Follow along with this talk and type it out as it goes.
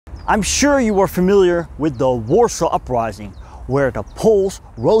I'm sure you are familiar with the Warsaw Uprising, where the Poles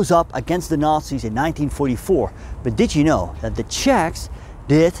rose up against the Nazis in 1944. But did you know that the Czechs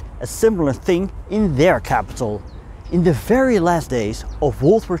did a similar thing in their capital in the very last days of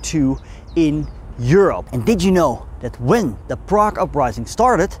World War II in Europe? And did you know that when the Prague Uprising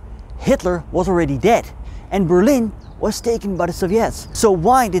started, Hitler was already dead and Berlin was taken by the Soviets? So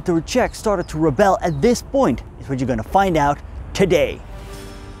why did the Czechs start to rebel at this point is what you're going to find out today.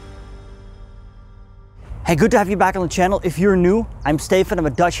 Hey, good to have you back on the channel. If you're new, I'm Stefan, I'm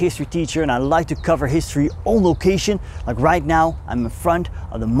a Dutch history teacher and I like to cover history on location. Like right now, I'm in front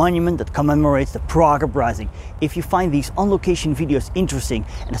of the monument that commemorates the Prague Uprising. If you find these on-location videos interesting,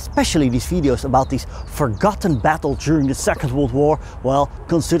 and especially these videos about these forgotten battles during the Second World War, well,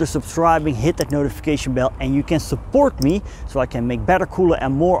 consider subscribing, hit that notification bell, and you can support me so I can make better, cooler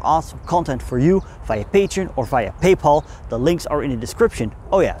and more awesome content for you via Patreon or via PayPal. The links are in the description.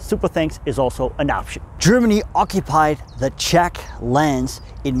 Oh yeah, super thanks is also an option. Germany occupied the Czech lands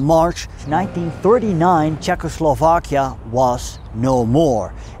in March 1939. Czechoslovakia was no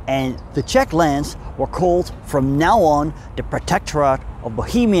more, and the Czech lands were called from now on the Protectorate of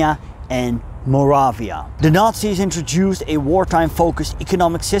Bohemia and Moravia. The Nazis introduced a wartime-focused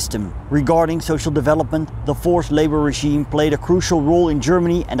economic system regarding social development. The forced labor regime played a crucial role in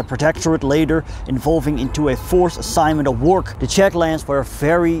Germany and the Protectorate later evolving into a forced assignment of work. The Czech lands were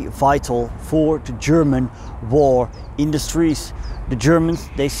very vital for the German war industries. The Germans,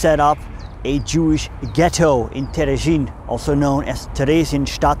 they set up a Jewish ghetto in Terezin, also known as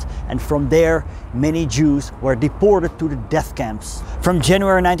Theresienstadt, and from there many Jews were deported to the death camps. From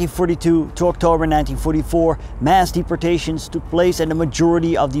January 1942 to October 1944, mass deportations took place and the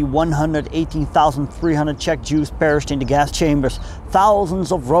majority of the 118,300 Czech Jews perished in the gas chambers.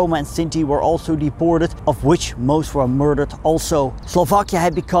 Thousands of Roma and Sinti were also deported, of which most were murdered also. Slovakia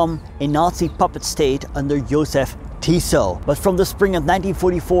had become a Nazi puppet state under Joseph Tiso. But from the spring of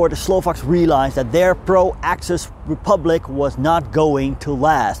 1944, the Slovaks realized that their pro-Axis republic was not going to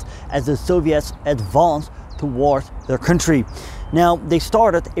last as the Soviets advanced towards their country. Now, they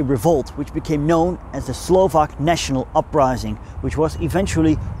started a revolt which became known as the Slovak National Uprising, which was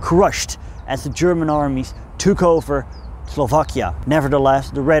eventually crushed as the German armies took over Slovakia.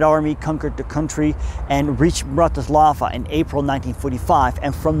 Nevertheless, the Red Army conquered the country and reached Bratislava in April 1945,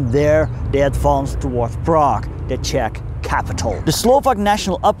 and from there they advanced towards Prague, the Czech capital. The Slovak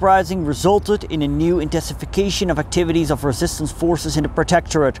National Uprising resulted in a new intensification of activities of resistance forces in the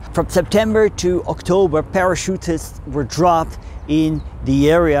Protectorate. From September to October, parachutists were dropped in the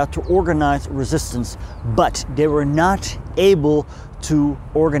area to organize resistance, but they were not able to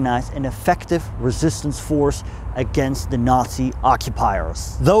organize an effective resistance force against the Nazi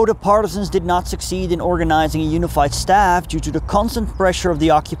occupiers. Though the partisans did not succeed in organizing a unified staff due to the constant pressure of the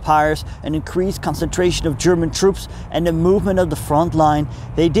occupiers, an increased concentration of German troops and the movement of the front line,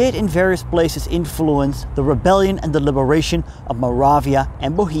 they did in various places influence the rebellion and the liberation of Moravia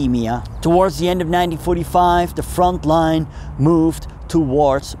and Bohemia. Towards the end of 1945, the front line moved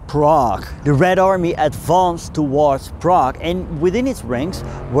towards Prague. The Red Army advanced towards Prague, and within its ranks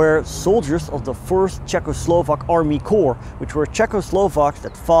were soldiers of the 1st Czechoslovak Army Corps, which were Czechoslovaks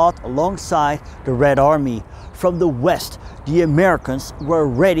that fought alongside the Red Army. From the west, the Americans were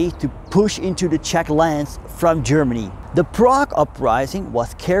ready to push into the Czech lands from Germany. The Prague Uprising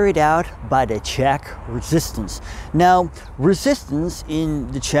was carried out by the Czech resistance. Now, resistance in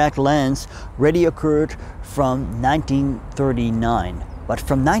the Czech lands already occurred from 1939. But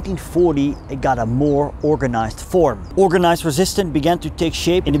from 1940, it got a more organized form. Organized resistance began to take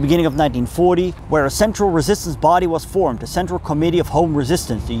shape in the beginning of 1940, where a central resistance body was formed, the Central Committee of Home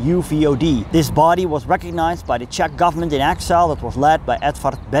Resistance, the UVOD. This body was recognized by the Czech government in exile that was led by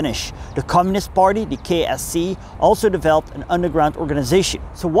Edvard Beneš. The Communist Party, the KSC, also developed an underground organization.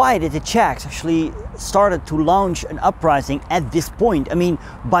 So why did the Czechs actually started to launch an uprising at this point? I mean,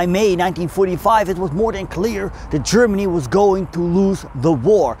 by May 1945, it was more than clear that Germany was going to lose the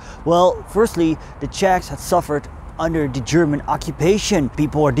war. Well, firstly, the Czechs had suffered under the German occupation.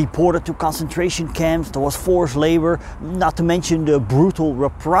 People were deported to concentration camps, there was forced labor, not to mention the brutal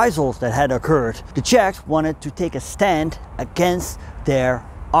reprisals that had occurred. The Czechs wanted to take a stand against their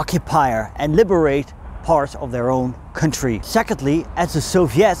occupier and liberate parts of their own country. Secondly, as the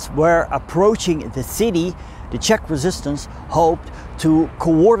Soviets were approaching the city, the Czech resistance hoped to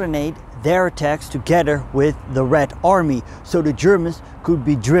coordinate their attacks together with the Red Army, so the Germans could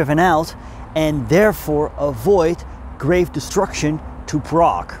be driven out and therefore avoid grave destruction to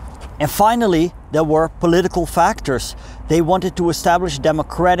Prague. And finally, there were political factors. They wanted to establish a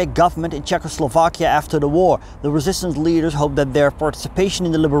democratic government in Czechoslovakia after the war. The resistance leaders hoped that their participation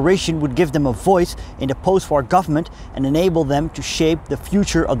in the liberation would give them a voice in the post-war government and enable them to shape the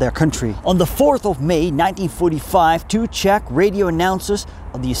future of their country. On the 4th of May 1945, 2 Czech radio announcers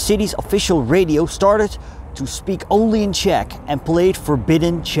of the city's official radio started to speak only in Czech and played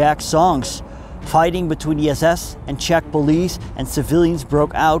forbidden Czech songs. Fighting between the SS and Czech police and civilians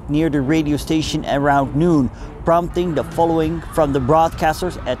broke out near the radio station around noon, prompting the following from the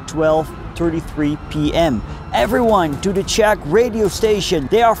broadcasters at 12:33 p.m. "Everyone to the Czech radio station!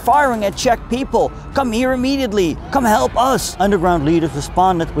 They are firing at Czech people! Come here immediately! Come help us!" Underground leaders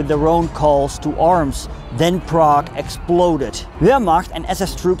responded with their own calls to arms. Then Prague exploded. Wehrmacht and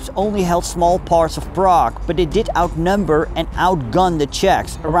SS troops only held small parts of Prague, but they did outnumber and outgun the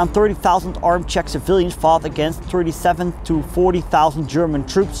Czechs. Around 30,000 armed Czech civilians fought against 37,000 to 40,000 German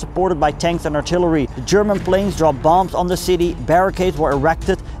troops supported by tanks and artillery. The German planes dropped bombs on the city, barricades were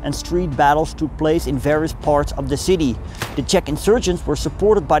erected, and street battles took place in various parts of the city. The Czech insurgents were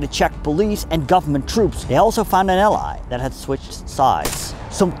supported by the Czech police and government troops. They also found an ally that had switched sides.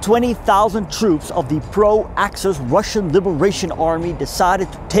 Some 20,000 troops of the pro-Axis Russin Liberation Army decided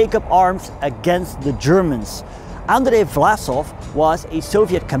to take up arms against the Germans. Andrei Vlasov was a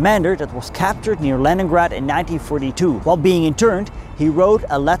Soviet commander that was captured near Leningrad in 1942. While being interned, he wrote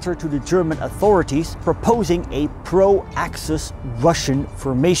a letter to the German authorities proposing a pro-Axis Russian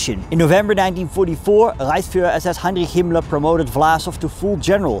formation. In November 1944, Reichsführer SS Heinrich Himmler promoted Vlasov to full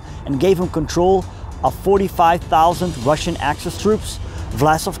general and gave him control of 45,000 Russian Axis troops.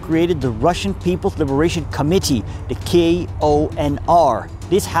 Vlasov created the Russian People's Liberation Committee, the KONR.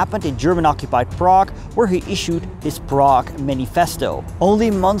 This happened in German-occupied Prague, where he issued his Prague Manifesto. Only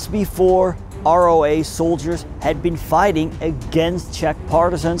months before, ROA soldiers had been fighting against Czech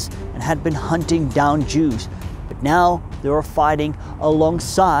partisans and had been hunting down Jews. But now they were fighting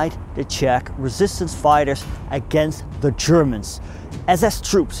alongside the Czech resistance fighters against the Germans. SS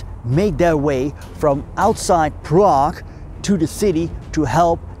troops made their way from outside Prague to the city to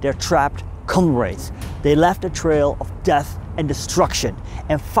help their trapped comrades. They left a trail of death and destruction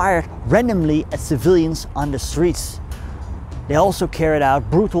and fired randomly at civilians on the streets. They also carried out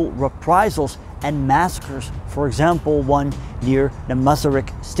brutal reprisals and massacres, for example one near the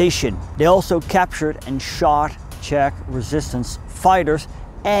Masaryk station. They also captured and shot Czech resistance fighters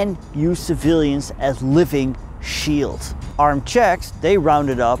and used civilians as living shields. Armed Czechs, they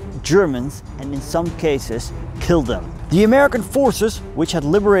rounded up Germans and in some cases killed them. The American forces, which had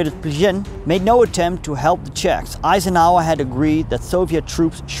liberated Plzeň, made no attempt to help the Czechs. Eisenhower had agreed that Soviet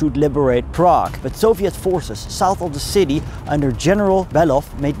troops should liberate Prague, but Soviet forces south of the city under General Belov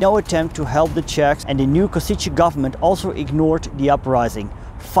made no attempt to help the Czechs, and the new Kosice government also ignored the uprising.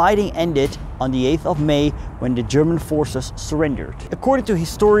 Fighting ended on the 8th of May when the German forces surrendered. According to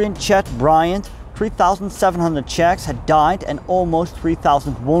historian Chet Bryant, 3,700 Czechs had died and almost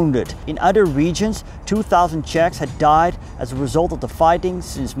 3,000 wounded. In other regions, 2,000 Czechs had died as a result of the fighting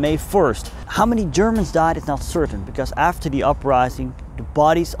since May 1st. How many Germans died is not certain, because after the uprising, the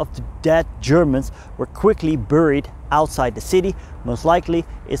bodies of the dead Germans were quickly buried outside the city. Most likely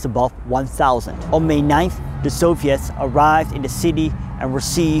it's above 1,000. On May 9th, the Soviets arrived in the city and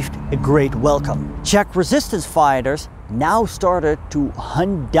received a great welcome. Czech resistance fighters now started to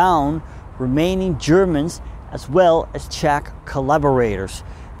hunt down remaining Germans as well as Czech collaborators.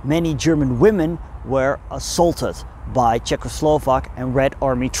 Many German women were assaulted by Czechoslovak and Red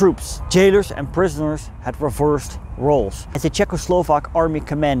Army troops. Jailers and prisoners had reversed roles. As a Czechoslovak army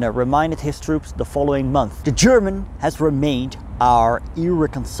commander reminded his troops the following month, "The German has remained our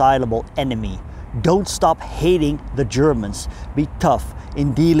irreconcilable enemy. Don't stop hating the Germans. Be tough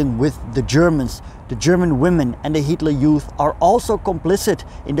in dealing with the Germans. The German women and the Hitler Youth are also complicit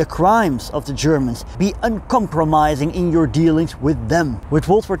in the crimes of the Germans. Be uncompromising in your dealings with them." With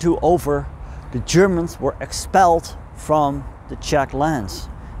World War II over, the Germans were expelled from the Czech lands.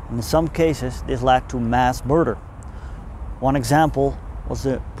 And in some cases, this led to mass murder. One example was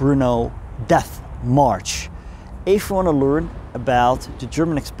the Brno Death March. If you want to learn about the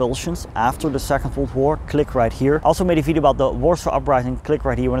German expulsions after the Second World War, click right here. I also made a video about the Warsaw Uprising, click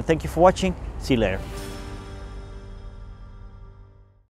right here. I want to thank you for watching. See you later.